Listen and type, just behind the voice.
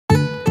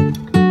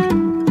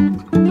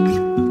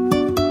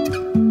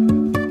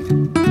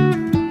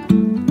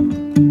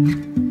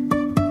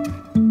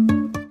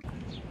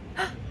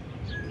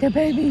The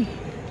baby.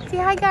 Say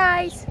hi,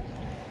 guys.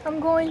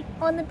 I'm going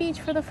on the beach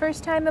for the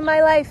first time in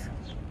my life.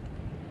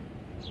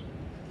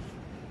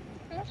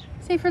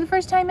 Say for the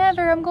first time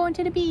ever, I'm going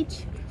to the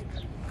beach.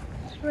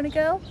 You wanna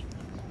go?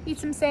 Eat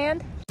some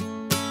sand?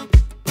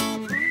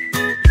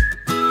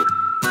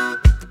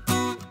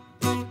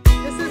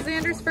 This is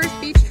Xander's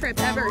first beach trip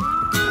ever.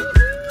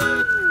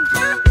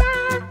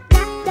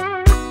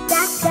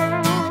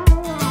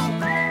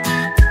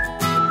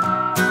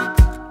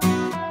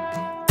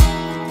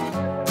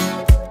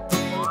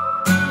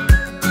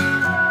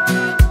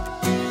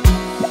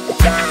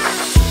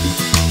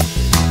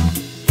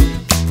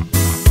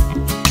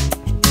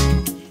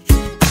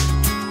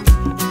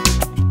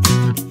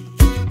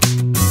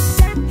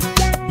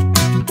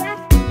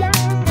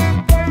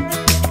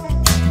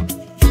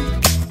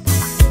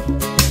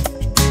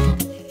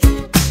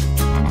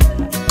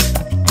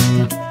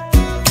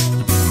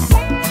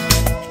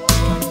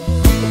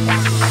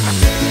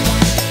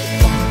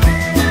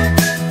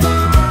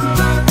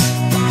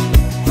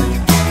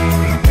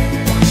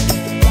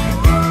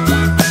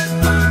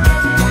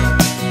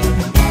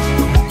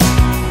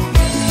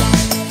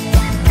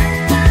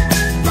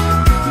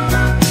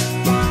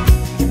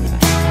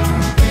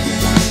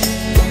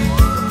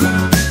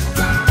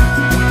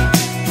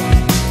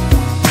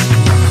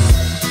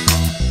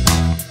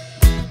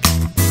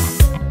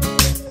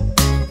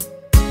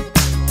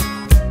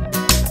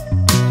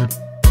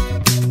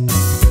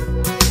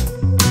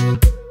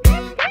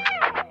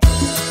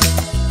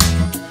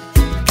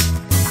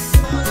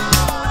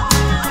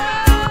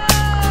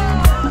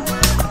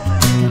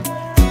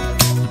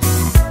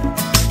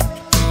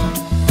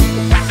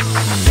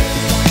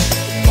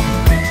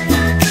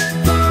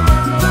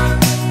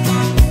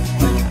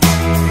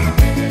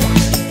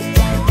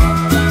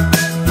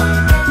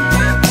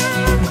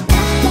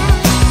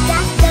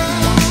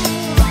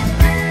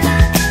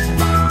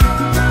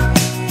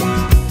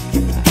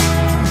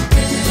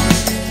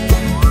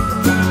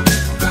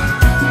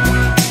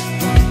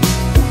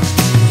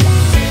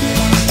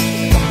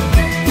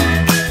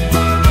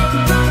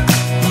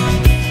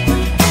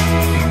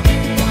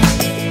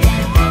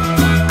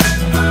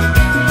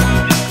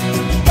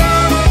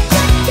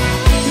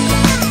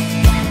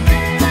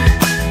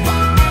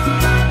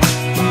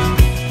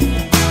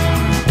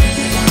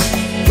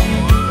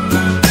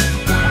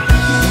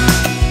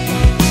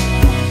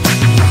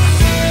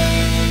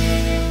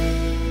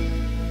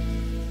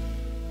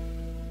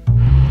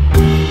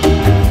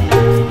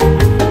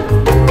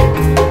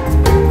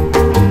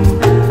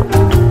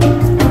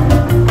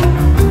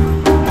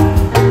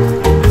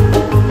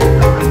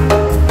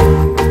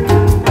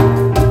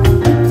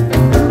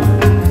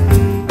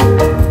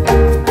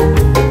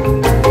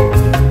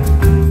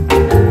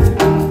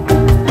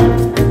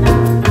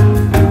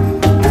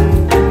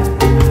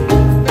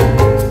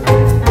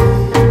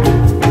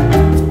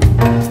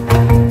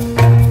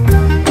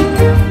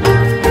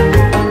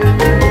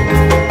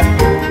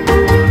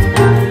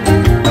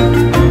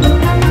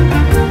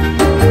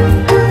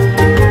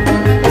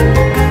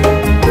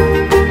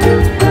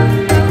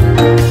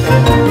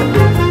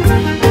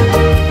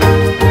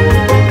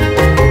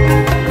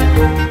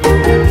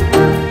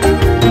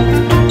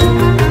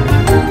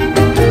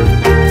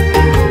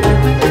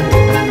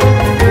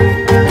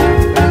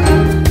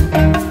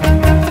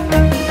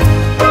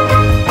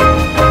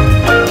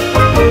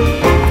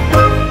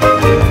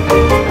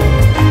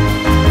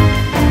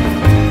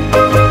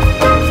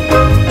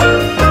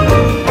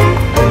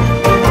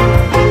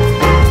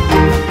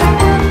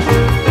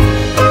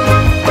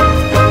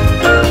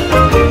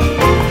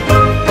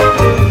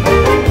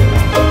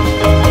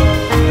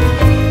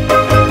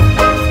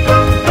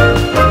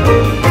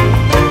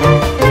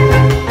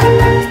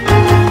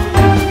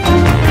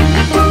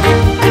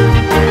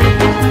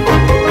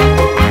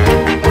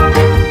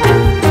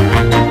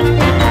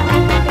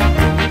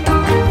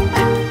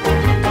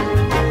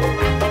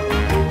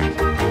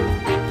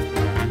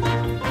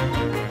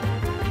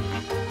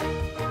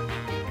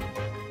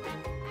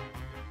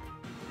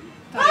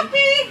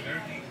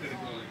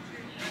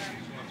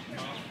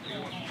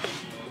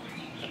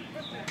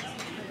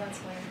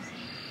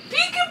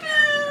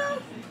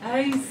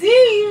 I see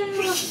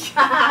you.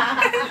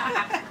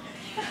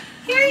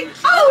 Here,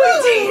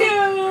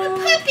 oh, a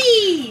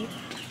puppy.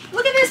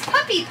 Look at this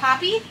puppy,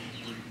 Poppy.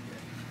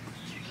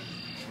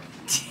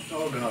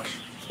 Oh gosh.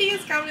 He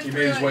is coming He through.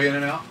 made his way in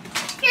and out.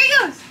 Here he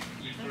goes.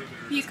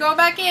 He's going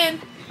back in.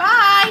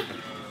 Bye.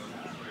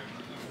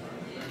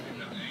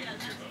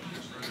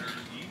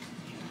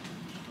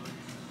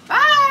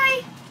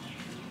 Bye.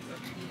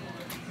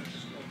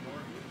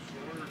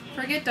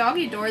 Forget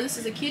doggy door. This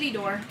is a kitty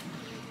door.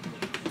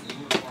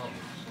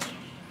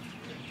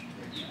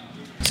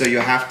 So you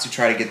have to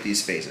try to get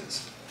these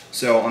phases.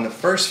 So on the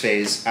first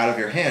phase, out of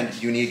your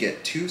hand, you need to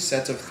get 2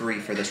 sets of 3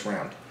 for this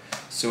round.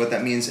 So what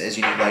that means is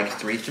you need like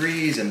 3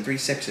 3s and 3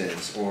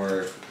 6s,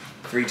 or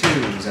 3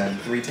 2s and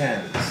 3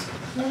 10s.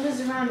 When does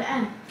the round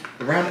end?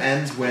 The round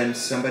ends when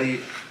somebody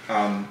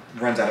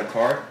runs out of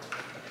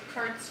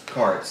Cards.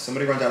 cards.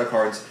 Somebody runs out of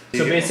cards.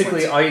 So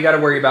basically, all you got to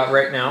worry about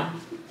right now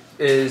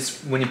is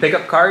when you pick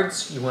up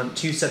cards, you want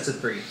 2 sets of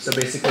 3. So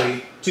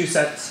basically 2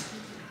 sets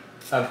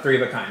of 3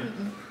 of a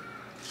kind.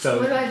 So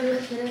What do I do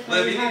with it?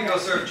 Liv, you need to go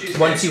serve cheesecake.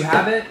 once you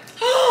have it,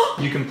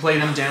 you can play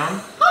them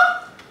down.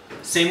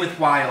 Same with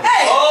wild.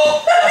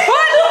 Oh!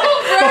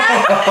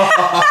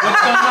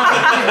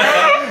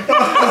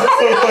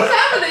 What's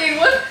happening?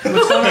 What's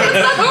going on? It's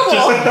not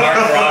normal.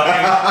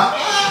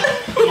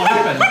 What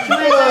happened?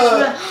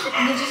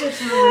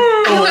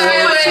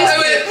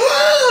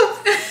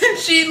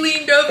 She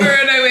leaned over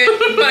and I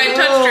went, but I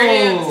touched her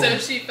hand, so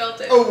she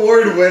felt it.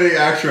 Award-winning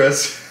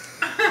actress.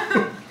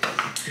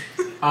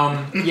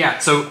 Yeah,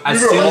 so as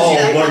We were soon as all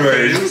you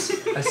wondering. as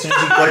soon as you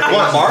Like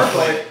what, Mark?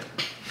 Like,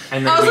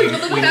 and I then was we,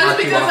 like, but we that's mark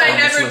you because off I on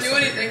this never list. do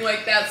anything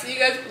like that, so you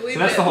guys believe So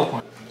that's it. the whole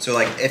point. so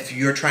like if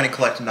you're trying to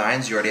collect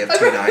 9s, you already have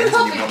 2 9s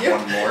and you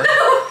want one more.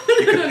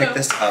 You can pick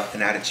this up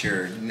and add it to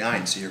your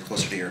 9 so you're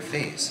closer to your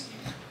phase.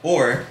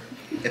 Or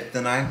if the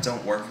 9s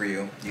don't work for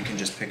you, you can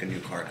just pick a new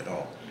card at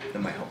all. That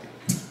might help you.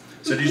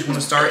 So do you just want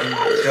to start and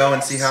go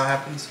and see how it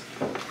happens?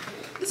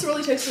 This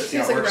really tastes how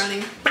it like works.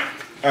 brownie.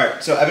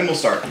 Alright, so Evan will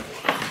start.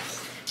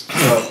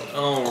 So,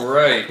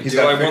 Alright. He's Do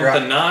gotta I figure want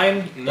out- the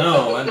 9?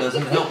 No, that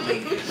doesn't help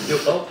me.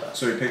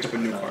 so he picked up a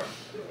new card.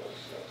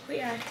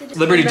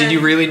 Liberty, did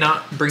you really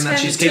not bring that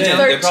 10 cheesecake to down?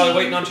 They're probably 13.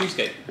 waiting on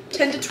cheesecake.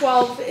 10 to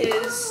 12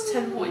 is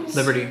 10 points.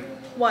 Liberty,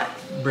 What?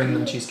 bring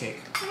them cheesecake.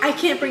 I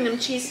can't bring them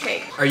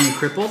cheesecake. Are you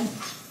crippled?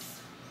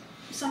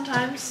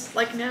 Sometimes,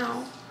 like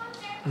now.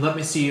 Let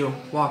me see you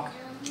walk.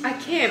 I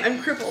can't,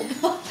 I'm crippled.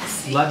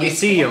 Let me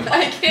see you.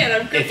 I can't,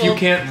 I'm crippled. If you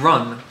can't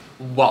run,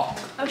 walk.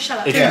 Oh, shut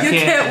up. If Yeah. you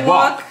can't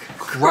walk,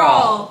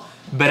 crawl.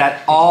 But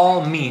at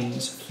all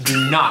means,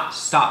 do not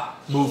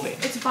stop moving.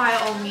 It's by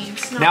all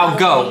means. Not Now all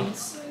go.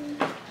 Means.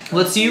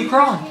 Let's see you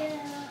crawl.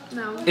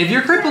 No. If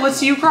you're crippled, let's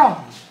see you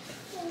crawl.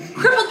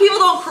 Crippled people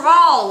don't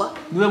crawl.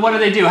 Then what do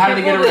they do? How do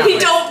they get around? They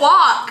don't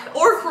walk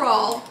or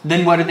crawl.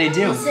 Then what do they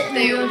do?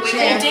 They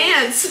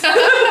dance.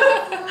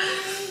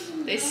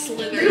 They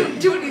slither. They don't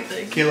do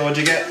anything. Kayla, what'd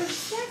you get?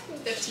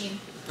 15.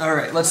 All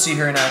right, let's see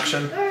her in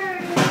action.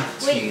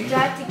 Wait, do I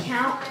have to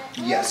count?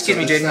 Yes. Excuse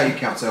me, this is Jaden. how you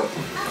count. So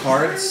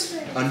cards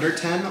under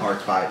 10 are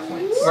 5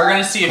 points. We're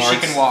gonna see if she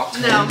Cards. can walk.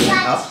 No.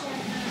 Up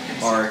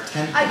are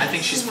 10 points. I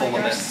think she's full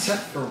of it.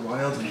 Except for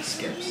wilds and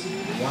skips.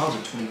 Wilds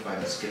are 25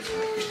 and skips are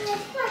 50.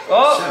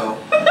 Oh! So,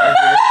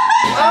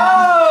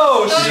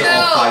 Oh! these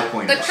are all 5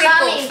 points. The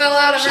cripple fell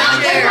out of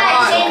her chair.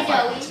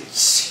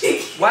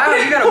 Wow,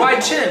 you got a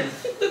wide chin.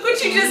 Look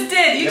what you just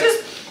did. You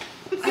just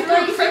I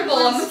put a cripple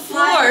on the floor.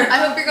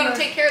 I hope you're gonna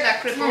take care of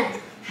that cripple.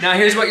 Now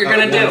here's what you're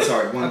gonna do.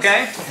 One's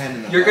Okay? 10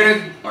 and the You're gonna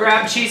bottom are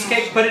grab 10.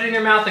 cheesecake, put it in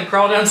your mouth, and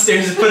crawl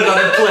downstairs and put it on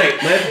your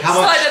plate. Liv,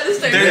 how much? Slide up the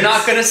stairs. They're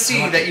not gonna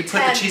see that you put the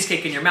 10.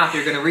 cheesecake in your mouth.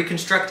 You're gonna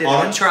reconstruct it in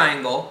On? a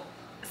triangle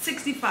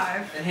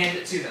 65. and hand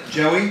it to them.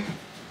 Joey?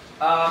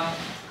 A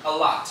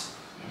lot.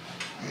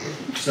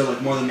 So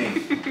like more than me.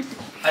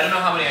 I don't know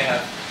how many I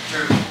have.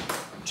 Drew,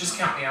 just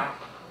count me out.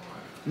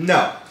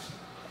 No.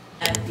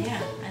 Yeah,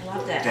 I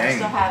loved it. I Dang.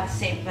 still have the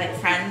same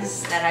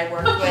friends that I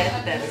work with.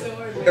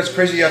 And, That's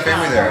crazy you have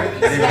family there. I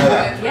didn't even know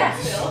that. yeah,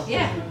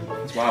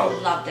 yeah, It's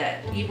wild. loved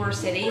it. Ybor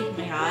City, oh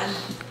my god,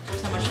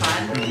 so much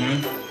fun.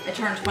 Mm-hmm. I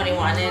turned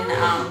 21 in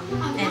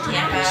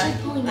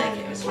Tampa. Like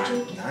it was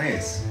fun.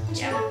 Nice.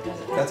 Yeah, it was,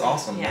 That's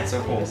awesome. yeah, That's so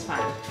It cool. was fun.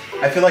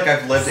 I feel like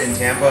I've lived in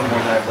Tampa more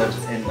than I've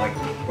lived in like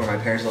where my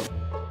parents lived.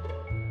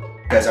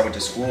 Because I went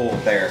to school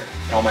there,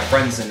 and all my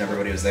friends and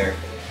everybody was there.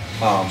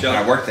 And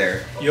I worked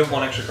there. You have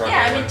 1 extra card.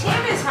 Yeah, I mean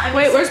Tampa is. I mean,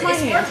 Wait, where's it's my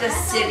more hand? the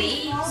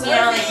city, you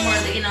know, like more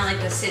the, like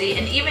the city,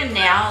 and even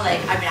now, like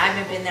I mean, I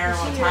haven't been there in a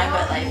long time,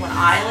 but like when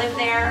I lived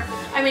there,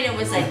 I mean, it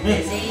was like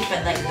busy,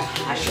 but like the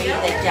hushy,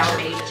 like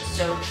downbeat,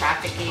 so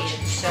trafficy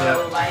and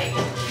so like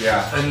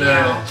Yeah. And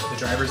Yeah. the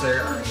drivers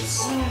there are.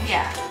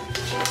 yeah.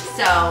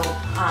 So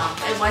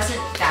it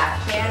wasn't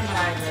that bad when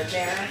I lived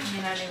there.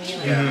 You know what I mean?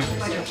 Like Yeah. it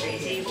wasn't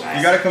crazy, but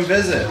You gotta come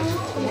visit.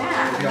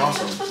 yeah. It'd be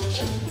awesome.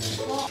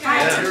 Can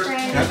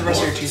I have the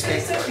rest of your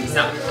cheesecake?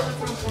 No.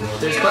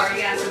 There's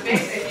Yeah, so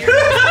basically,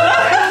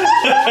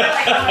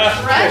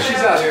 Yeah,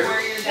 she's out here.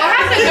 What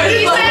happened? What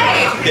did he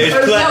say?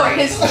 There's No,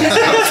 plenty. his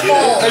cheesecake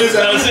full.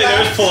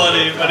 There's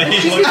plenty, but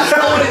he looks. I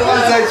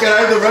was like, can I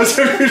have the rest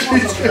of your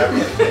cheesecake?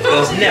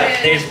 No,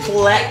 there's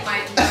plenty.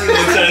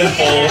 It says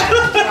full.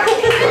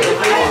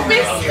 I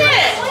missed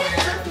it.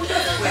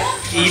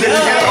 Eat Did you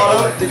get it. all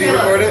of it? Did you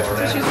record it?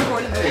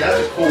 Hey, that's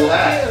a cool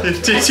ad. Did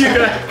you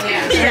guys?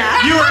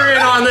 Yeah. You were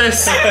in on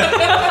this.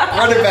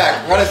 Run it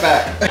back. Run it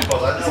back.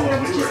 Well, I know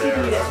when we were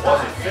there, it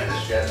wasn't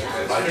finished yet.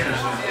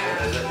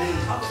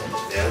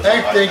 Hey,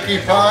 Tiki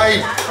Pie.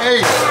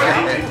 Hey,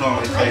 They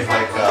normally take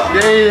like,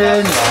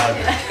 Jaden.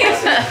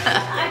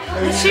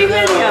 What's she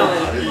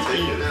videoing? I didn't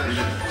take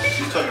it.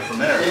 She took it from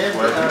there,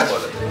 wherever he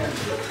put it.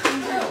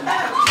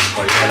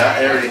 But yeah,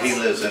 that area he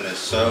lives in is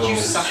so big.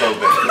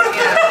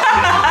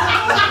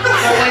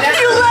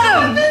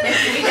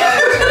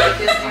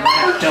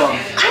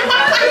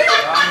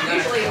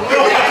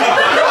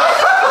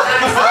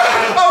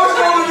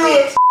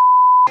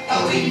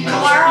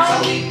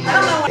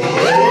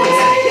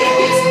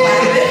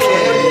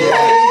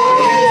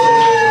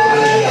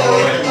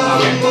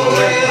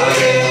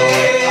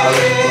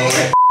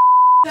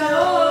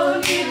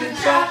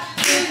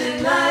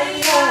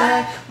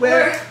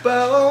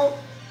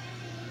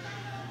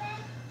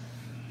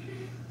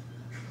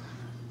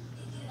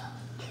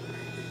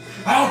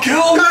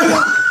 kill me!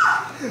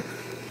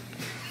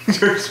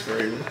 You're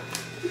screaming.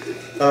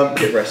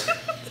 Get rest.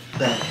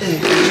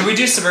 Should we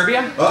do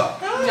suburbia? No,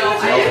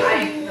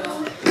 I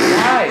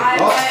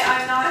Why?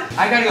 I'm not.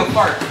 I gotta go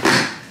fart.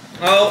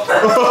 Oh.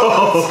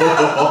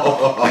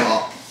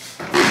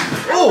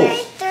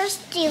 Oh!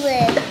 Thirsty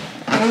lid.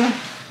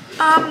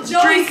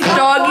 Drink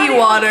doggy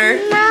water.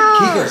 No.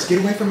 Keegers, get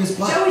away from his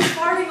butt. Joey's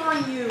farting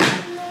on